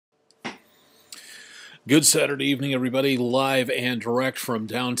Good Saturday evening, everybody. Live and direct from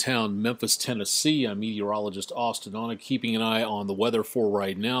downtown Memphis, Tennessee. I'm meteorologist Austen Onek, keeping an eye on the weather for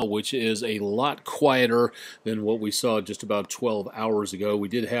right now, which is a lot quieter than what we saw just about 12 hours ago. We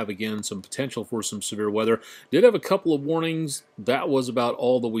did have, again, some potential for some severe weather. Did have a couple of warnings. That was about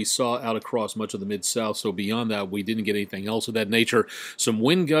all that we saw out across much of the Mid-South, so beyond that, we didn't get anything else of that nature. Some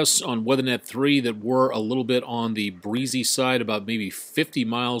wind gusts on WeatherNet 3 that were a little bit on the breezy side, about maybe 50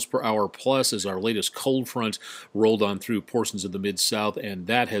 miles per hour plus, as our latest cold front rolled on through portions of the Mid-South, and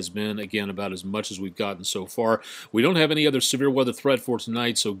that has been, again, about as much as we've gotten so far. We don't have any other severe weather threat for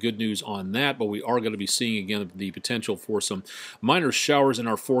tonight, so good news on that, but we are going to be seeing, again, the potential for some minor showers in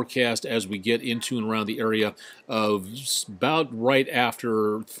our forecast as we get into and around the area of about right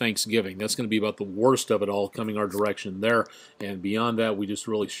after Thanksgiving. That's going to be about the worst of it all coming our direction there, and beyond that, we just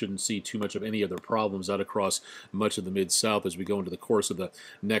really shouldn't see too much of any other problems out across much of the Mid-South as we go into the course of the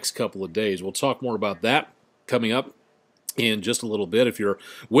next couple of days. We'll talk more about that coming up in just a little bit. If you're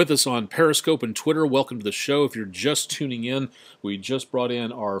with us on Periscope and Twitter, welcome to the show. If you're just tuning in, we just brought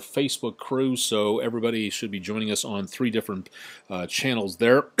in our Facebook crew, so everybody should be joining us on 3 different channels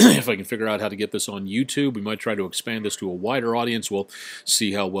there. If I can figure out how to get this on YouTube, we might try to expand this to a wider audience. We'll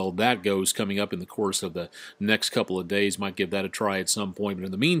see how well that goes coming up in the course of the next couple of days. Might give that a try at some point. But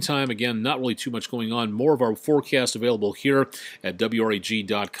in the meantime, again, not really too much going on. More of our forecast available here at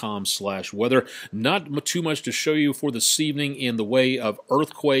WREG.com/weather. Not too much to show you for this evening in the way of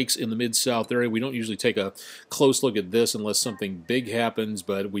earthquakes in the Mid-South area. We don't usually take a close look at this unless something big happens,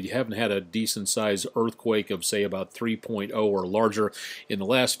 but we haven't had a decent-sized earthquake of, say, about 3.0 or larger in the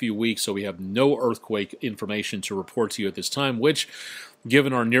last few weeks, so we have no earthquake information to report to you at this time, which,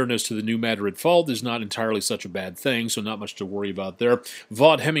 given our nearness to the New Madrid Fault, is not entirely such a bad thing, so not much to worry about there.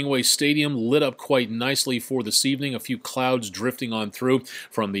 Vaught-Hemingway Stadium lit up quite nicely for this evening. A few clouds drifting on through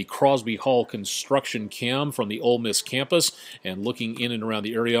from the Crosby Hall construction cam from the Ole Miss campus, and looking in and around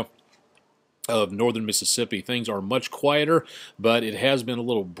the area of northern Mississippi. Things are much quieter, but it has been a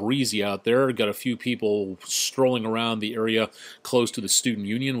little breezy out there. Got a few people strolling around the area close to the Student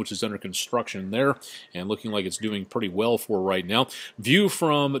Union, which is under construction there, and looking like it's doing pretty well for right now. View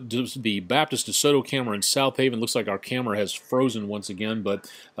from the Baptist DeSoto camera in South Haven. Looks like our camera has frozen once again, but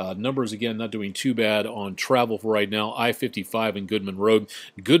numbers, again, not doing too bad on travel for right now. I-55 and Goodman Road.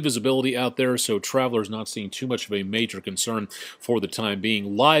 Good visibility out there, so travelers not seeing too much of a major concern for the time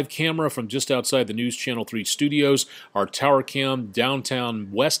being. Live camera from just outside the News Channel 3 studios, our tower cam downtown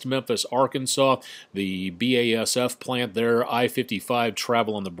West Memphis, Arkansas, the BASF plant there, I-55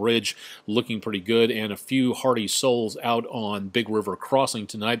 travel on the bridge, looking pretty good, and a few hardy souls out on Big River Crossing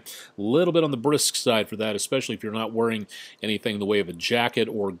tonight. A little bit on the brisk side for that, especially if you're not wearing anything in the way of a jacket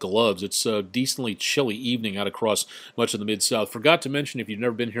or gloves. It's a decently chilly evening out across much of the Mid-South. Forgot to mention, if you've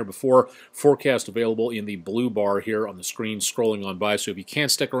never been here before, forecast available in the blue bar here on the screen scrolling on by, so if you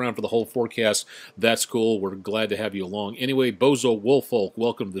can't stick around for the whole forecast, that's cool. We're glad to have you along. Anyway, Bozo Woolfolk,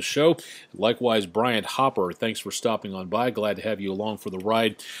 welcome to the show. Likewise, Bryant Hopper, thanks for stopping on by. Glad to have you along for the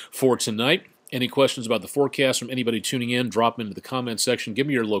ride for tonight. Any questions about the forecast from anybody tuning in, drop them into the comment section. Give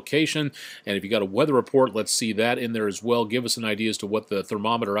me your location, and if you got a weather report, let's see that in there as well. Give us an idea as to what the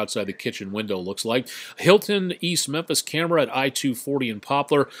thermometer outside the kitchen window looks like. Hilton East Memphis camera at I-240 in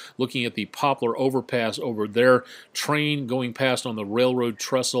Poplar, looking at the Poplar overpass over there. Train going past on the railroad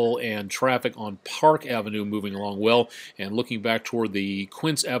trestle, and traffic on Park Avenue moving along well, and looking back toward the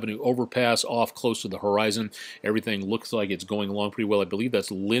Quince Avenue overpass off close to the horizon. Everything looks like it's going along pretty well. I believe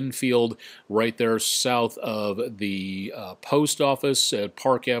that's Linfield right there south of the post office at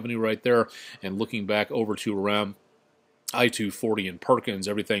Park Avenue right there, and looking back over to around I-240 and Perkins,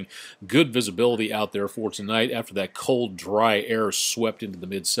 everything good visibility out there for tonight after that cold, dry air swept into the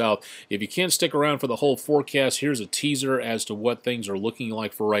Mid-South. If you can't stick around for the whole forecast, here's a teaser as to what things are looking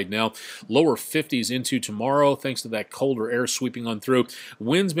like for right now. Lower 50s into tomorrow, thanks to that colder air sweeping on through.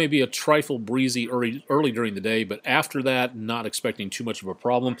 Winds may be a trifle breezy early during the day, but after that, not expecting too much of a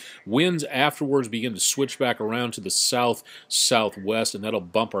problem. Winds afterwards begin to switch back around to the south-southwest, and that'll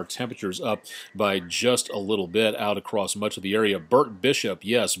bump our temperatures up by just a little bit out across much of the area. Burt Bishop,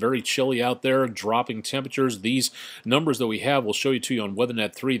 yes, very chilly out there, dropping temperatures. These numbers that we have will show you on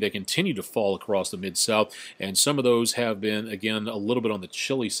WeatherNet 3. They continue to fall across the Mid-South, and some of those have been, again, a little bit on the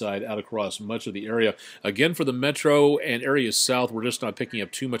chilly side out across much of the area. Again, for the metro and areas south, we're just not picking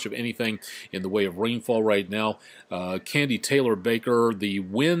up too much of anything in the way of rainfall right now. Candy Taylor Baker, the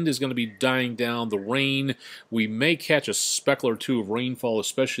wind is going to be dying down. The rain, we may catch a speckle or two of rainfall,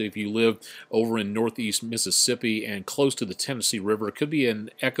 especially if you live over in northeast Mississippi and close close to the Tennessee River. It could be an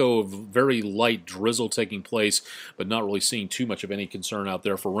echo of very light drizzle taking place, but not really seeing too much of any concern out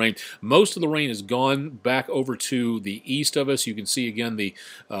there for rain. Most of the rain is gone back over to the east of us. You can see again the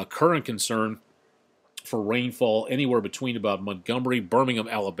current concern for rainfall anywhere between about Montgomery, Birmingham,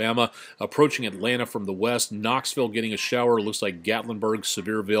 Alabama, approaching Atlanta from the west, Knoxville getting a shower, looks like Gatlinburg,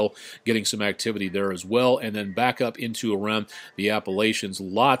 Sevierville getting some activity there as well, and then back up into around the Appalachians.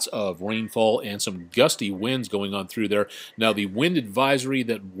 Lots of rainfall and some gusty winds going on through there. Now the wind advisory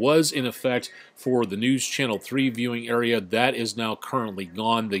that was in effect for the News Channel 3 viewing area, that is now currently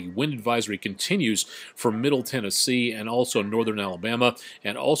gone. The wind advisory continues for Middle Tennessee and also northern Alabama,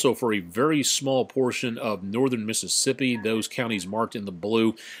 and also for a very small portion of northern Mississippi, those counties marked in the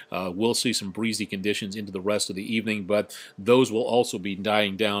blue. We'll see some breezy conditions into the rest of the evening, but those will also be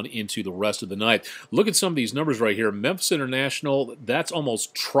dying down into the rest of the night. Look at some of these numbers right here. Memphis International, that's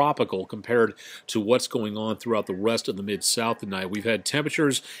almost tropical compared to what's going on throughout the rest of the Mid-South tonight. We've had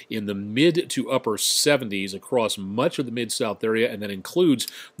temperatures in the mid to upper 70s across much of the Mid-South area, and that includes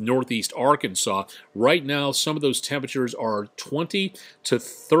northeast Arkansas. Right now, some of those temperatures are 20 to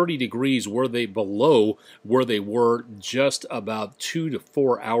 30 degrees below where they were just about 2 to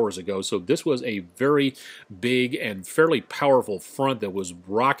 4 hours ago. So this was a very big and fairly powerful front that was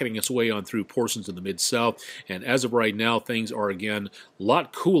rocketing its way on through portions of the Mid-South. And as of right now, things are again a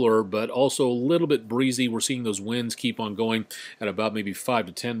lot cooler, but also a little bit breezy. We're seeing those winds keep on going at about maybe 5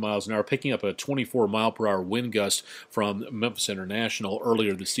 to 10 miles an hour, picking up a 24-mile-per-hour wind gust from Memphis International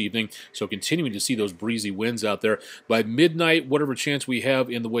earlier this evening. So continuing to see those breezy winds out there. By midnight, whatever chance we have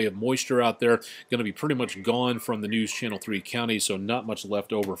in the way of moisture out there, going to be pretty much gone from the News Channel 3 counties, so not much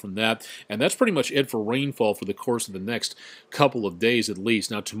left over from that. And that's pretty much it for rainfall for the course of the next couple of days at least.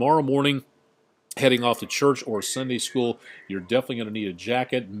 Now, tomorrow morning, heading off to church or Sunday school, you're definitely going to need a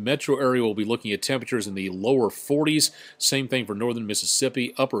jacket. Metro area will be looking at temperatures in the lower 40s. Same thing for northern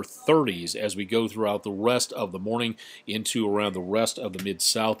Mississippi, upper 30s as we go throughout the rest of the morning into around the rest of the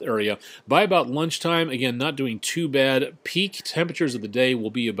Mid-South area. By about lunchtime, again, not doing too bad. Peak temperatures of the day will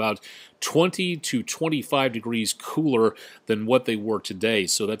be about 20 to 25 degrees cooler than what they were today.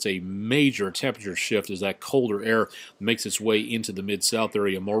 So that's a major temperature shift as that colder air makes its way into the Mid-South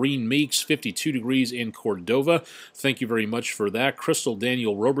area. Maureen Meeks, 52 degrees in Cordova. Thank you very much for that. Crystal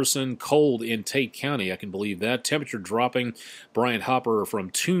Daniel Roberson, cold in Tate County. I can believe that. Temperature dropping. Brian Hopper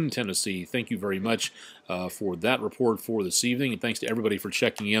from Toon, Tennessee. Thank you very much for that report for this evening. And thanks to everybody for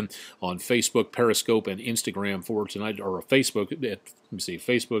checking in on Facebook, Periscope, and Instagram for tonight, or Facebook. Let me see,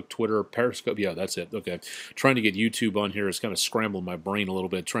 Facebook, Twitter, Periscope. Yeah, that's it. Okay. Trying to get YouTube on here is kind of scrambling my brain a little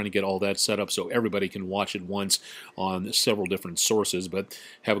bit, trying to get all that set up so everybody can watch it once on several different sources, but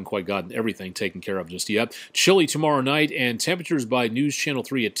haven't quite gotten everything taken care of just yet. Chilly tomorrow night, and temperatures by News Channel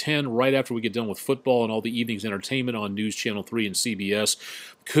 3 at 10, right after we get done with football and all the evening's entertainment on News Channel 3 and CBS.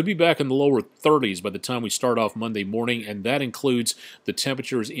 Could be back in the lower 30s by the time we start off Monday morning, and that includes the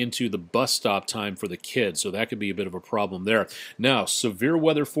temperatures into the bus stop time for the kids, so that could be a bit of a problem there. Now, severe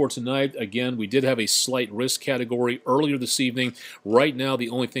weather for tonight. Again, we did have a slight risk category earlier this evening. Right now, the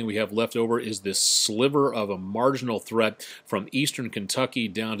only thing we have left over is this sliver of a marginal threat from eastern Kentucky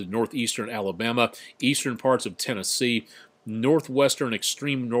down to northeastern Alabama, eastern parts of Tennessee, northwestern,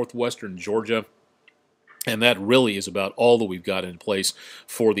 extreme northwestern Georgia. And that really is about all that we've got in place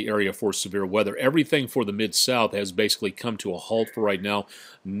for the area for severe weather. Everything for the Mid-South has basically come to a halt for right now.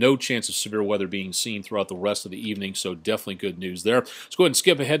 No chance of severe weather being seen throughout the rest of the evening, so definitely good news there. Let's go ahead and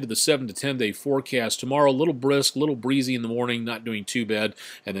skip ahead to the 7 to 10 day forecast. Tomorrow, a little brisk, a little breezy in the morning, not doing too bad,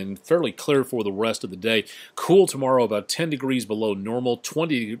 and then fairly clear for the rest of the day. Cool tomorrow, about 10 degrees below normal,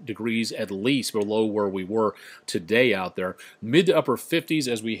 20 degrees at least below where we were today out there. Mid to upper 50s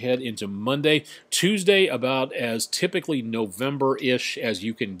as we head into Monday. Tuesday, about as typically November-ish as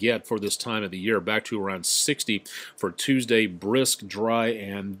you can get for this time of the year, back to around 60 for Tuesday. Brisk, dry,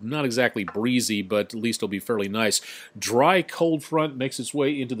 and not exactly breezy, but at least it'll be fairly nice. Dry cold front makes its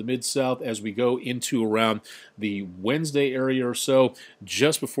way into the Mid-South as we go into around the Wednesday area or so,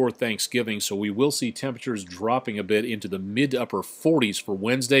 just before Thanksgiving, so we will see temperatures dropping a bit into the mid to upper 40s for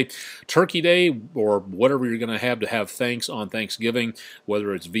Wednesday. Turkey Day, or whatever you're going to have thanks on Thanksgiving,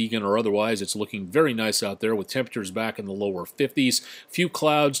 whether it's vegan or otherwise, it's looking very nice out there with temperatures back in the lower 50s. Few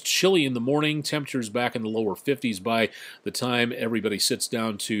clouds, chilly in the morning, temperatures back in the lower 50s by the time everybody sits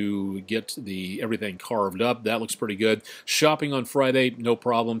down to get everything carved up. That looks pretty good. Shopping on Friday, no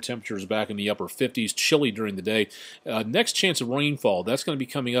problem. Temperatures back in the upper 50s, chilly during the day. Next chance of rainfall, that's going to be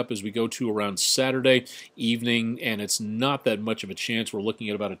coming up as we go to around Saturday evening, and it's not that much of a chance. We're looking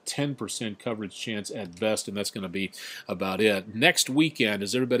at about a 10% coverage chance at best, and that's going to be about it. Next weekend,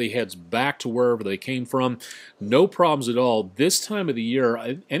 as everybody heads back to wherever they came from. No problems at all. This time of the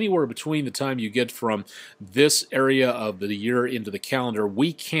year, anywhere between the time you get from this area of the year into the calendar,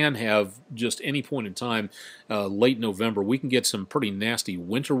 we can have just any point in time, late November, we can get some pretty nasty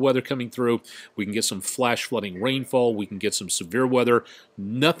winter weather coming through. We can get some flash flooding rainfall. We can get some severe weather.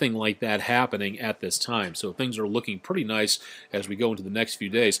 Nothing like that happening at this time. So things are looking pretty nice as we go into the next few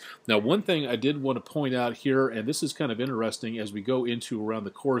days. Now, one thing I did want to point out here, and this is kind of interesting as we go into around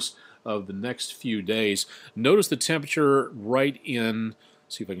the course of the next few days, notice the temperature right in,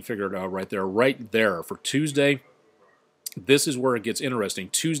 see if I can figure it out right there for Tuesday. This is where it gets interesting.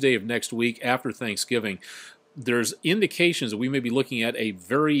 Tuesday of next week after Thanksgiving, there's indications that we may be looking at a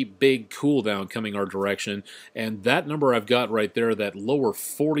very big cool down coming our direction, and that number I've got right there, that lower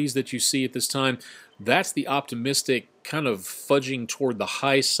 40s that you see at this time, that's the optimistic kind of fudging toward the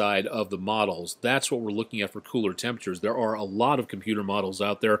high side of the models. That's what we're looking at for cooler temperatures. There are a lot of computer models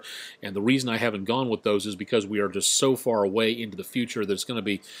out there, and the reason I haven't gone with those is because we are just so far away into the future that it's going to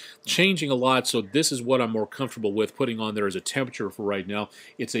be changing a lot. So this is what I'm more comfortable with putting on there as a temperature for right now.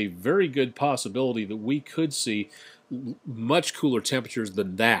 It's a very good possibility that we could see much cooler temperatures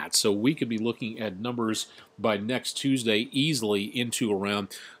than that. So we could be looking at numbers by next Tuesday easily into around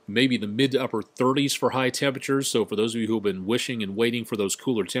maybe the mid to upper 30s for high temperatures. So for those of you who have been wishing and waiting for those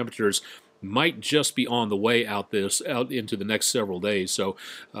cooler temperatures, might just be on the way out into the next several days. So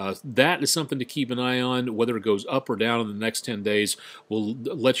that is something to keep an eye on. Whether it goes up or down in the next 10 days, we'll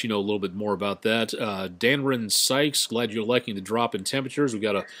let you know a little bit more about that. Danrin Sykes, glad you're liking the drop in temperatures. We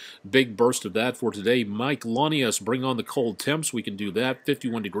got a big burst of that for today. Mike Lanius, bring on the cold temps. We can do that.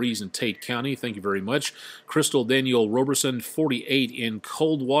 51 degrees in Tate County. Thank you very much. Crystal Daniel Roberson, 48 in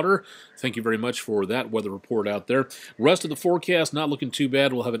Coldwater. Thank you very much for that weather report out there. Rest of the forecast, not looking too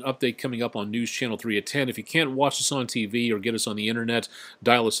bad. We'll have an update coming up on News Channel 3 at 10. If you can't watch us on TV or get us on the internet,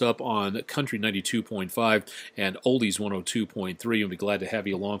 dial us up on Country 92.5 and Oldies 102.3. We'll be glad to have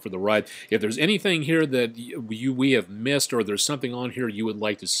you along for the ride. If there's anything here that we have missed, or there's something on here you would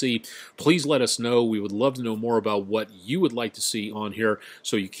like to see, please let us know. We would love to know more about what you would like to see on here,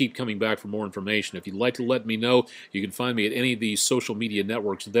 so you keep coming back for more information. If you'd like to let me know, you can find me at any of these social media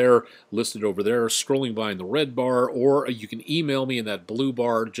networks there, listed over there, scrolling by in the red bar, or you can email me in that blue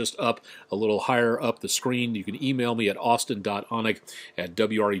bar just up a little higher up the screen. You can email me at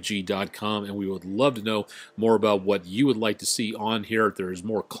austin.onek@wreg.com, and we would love to know more about what you would like to see on here. If there's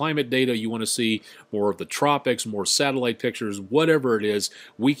more climate data you want to see, more of the tropics, more satellite pictures, whatever it is,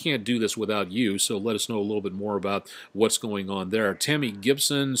 we can't do this without you, so let us know a little bit more about what's going on there. Tammy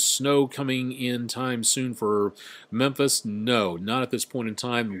Gibson, snow coming in time soon for Memphis? No, not at this point in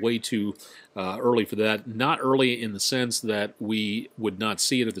time. Way too early for that. Not early in the sense that we would not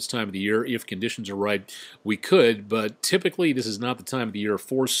see it at this time of the year. If conditions are right, we could, but typically this is not the time of the year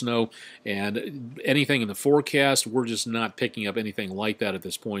for snow, and anything in the forecast, we're just not picking up anything like that at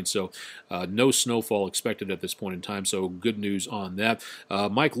this point. So no snowfall expected at this point in time, so good news on that.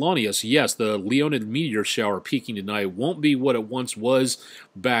 Mike Lanius, yes, the Leonid meteor shower peaking tonight won't be what it once was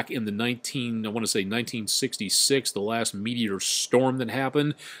back in the 1966, the last meteor storm that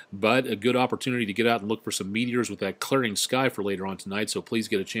happened, but a good opportunity to get out and look for some meteors with that clearing sky for later on tonight, so please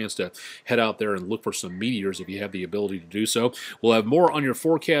get a chance to head out there and look for some meteors if you have the ability to do so. We'll have more on your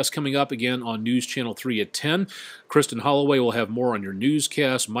forecast coming up again on News Channel 3 at 10. Kristen Holloway will have more on your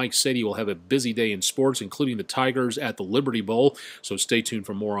newscast. Mike Sadie will have a busy day in sports, including the Tigers at the Liberty Bowl, so stay tuned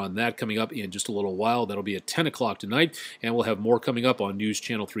for more on that coming up in just a little while. That'll be at 10 o'clock tonight, and we'll have more coming up on News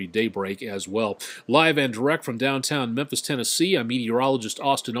Channel 3 Daybreak as well. Live and direct from downtown Memphis, Tennessee, I'm meteorologist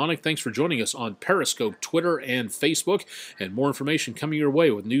Austen Onek. Thanks for joining us on Periscope, Twitter, and Facebook, and more information coming your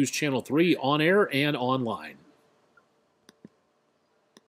way with News Channel 3 on air and online.